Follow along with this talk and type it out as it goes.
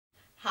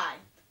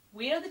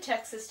We are the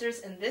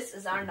TechSisters, and this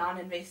is our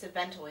non-invasive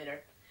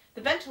ventilator.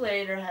 The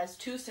ventilator has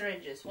two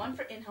syringes, one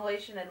for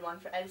inhalation and one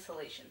for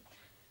exhalation.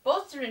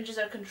 Both syringes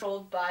are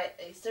controlled by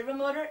a servo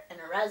motor and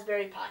a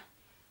Raspberry Pi.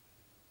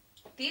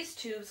 These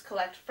tubes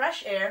collect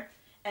fresh air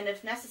and,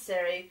 if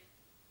necessary,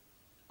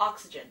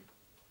 oxygen.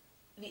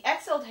 The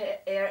exhaled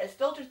air is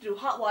filtered through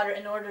hot water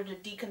in order to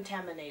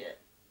decontaminate it.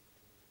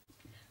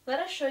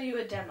 Let us show you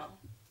a demo.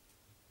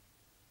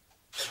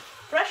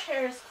 Fresh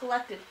air is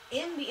collected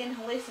in the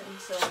inhalation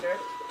cylinder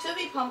to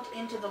be pumped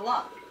into the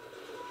lung.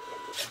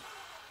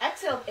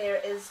 Exhaled air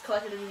is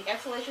collected in the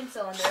exhalation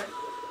cylinder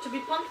to be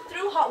pumped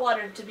through hot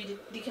water to be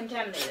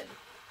decontaminated.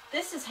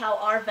 This is how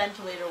our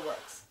ventilator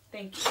works.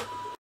 Thank you.